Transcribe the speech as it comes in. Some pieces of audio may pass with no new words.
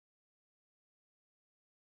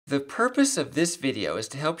The purpose of this video is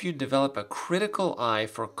to help you develop a critical eye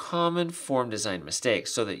for common form design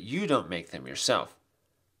mistakes so that you don't make them yourself.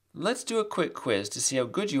 Let's do a quick quiz to see how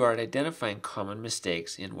good you are at identifying common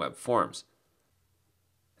mistakes in web forms.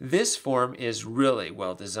 This form is really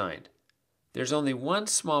well designed. There's only one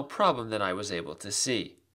small problem that I was able to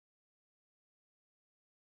see.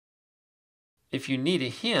 If you need a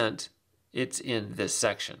hint, it's in this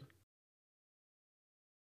section.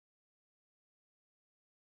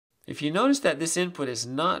 If you notice that this input is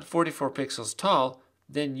not 44 pixels tall,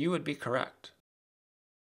 then you would be correct.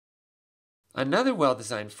 Another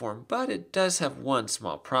well-designed form, but it does have one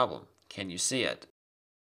small problem. Can you see it?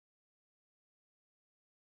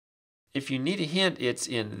 If you need a hint, it's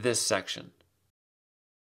in this section.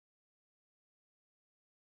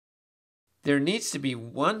 There needs to be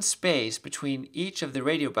one space between each of the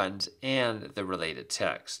radio buttons and the related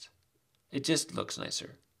text. It just looks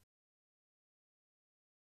nicer.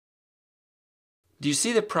 Do you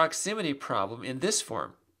see the proximity problem in this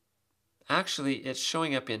form? Actually, it's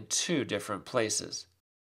showing up in two different places.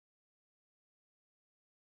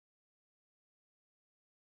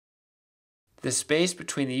 The space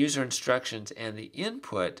between the user instructions and the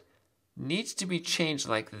input needs to be changed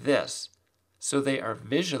like this, so they are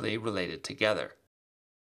visually related together.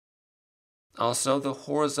 Also, the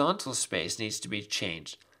horizontal space needs to be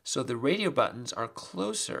changed, so the radio buttons are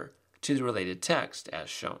closer to the related text,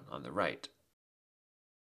 as shown on the right.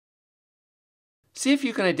 See if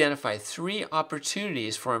you can identify 3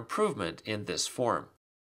 opportunities for improvement in this form.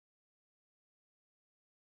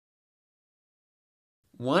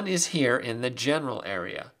 One is here in the general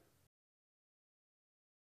area.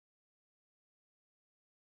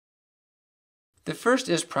 The first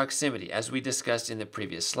is proximity, as we discussed in the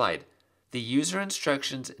previous slide. The user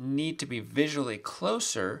instructions need to be visually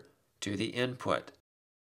closer to the input.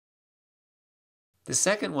 The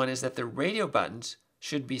second one is that the radio buttons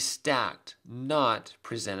should be stacked, not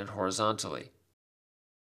presented horizontally.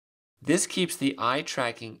 This keeps the eye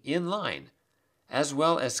tracking in line, as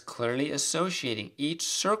well as clearly associating each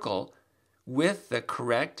circle with the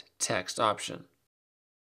correct text option.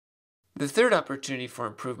 The third opportunity for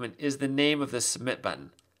improvement is the name of the Submit button.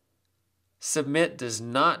 Submit does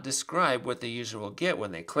not describe what the user will get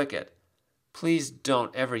when they click it. Please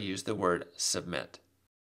don't ever use the word Submit.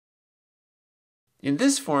 In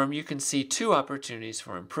this form, you can see 2 opportunities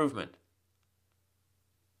for improvement.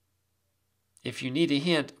 If you need a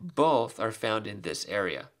hint, both are found in this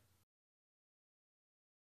area.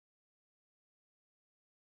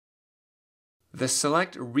 The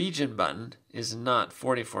Select Region button is not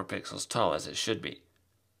 44 pixels tall as it should be.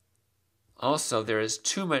 Also, there is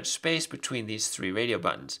too much space between these 3 radio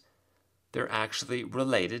buttons. They're actually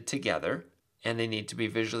related together, and they need to be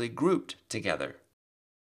visually grouped together.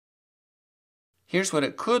 Here's what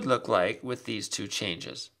it could look like with these 2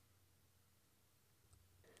 changes.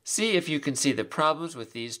 See if you can see the problems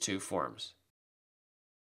with these 2 forms.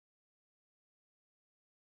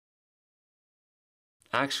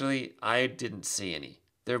 Actually, I didn't see any.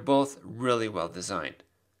 They're both really well designed.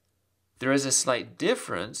 There is a slight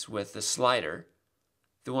difference with the slider.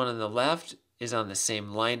 The one on the left is on the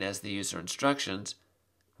same line as the user instructions,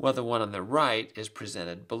 while the one on the right is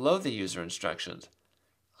presented below the user instructions.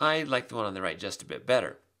 I like the one on the right just a bit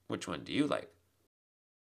better. Which one do you like?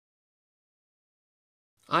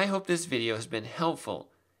 I hope this video has been helpful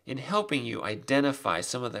in helping you identify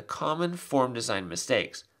some of the common form design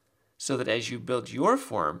mistakes so that as you build your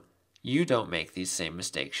form, you don't make these same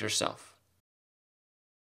mistakes yourself.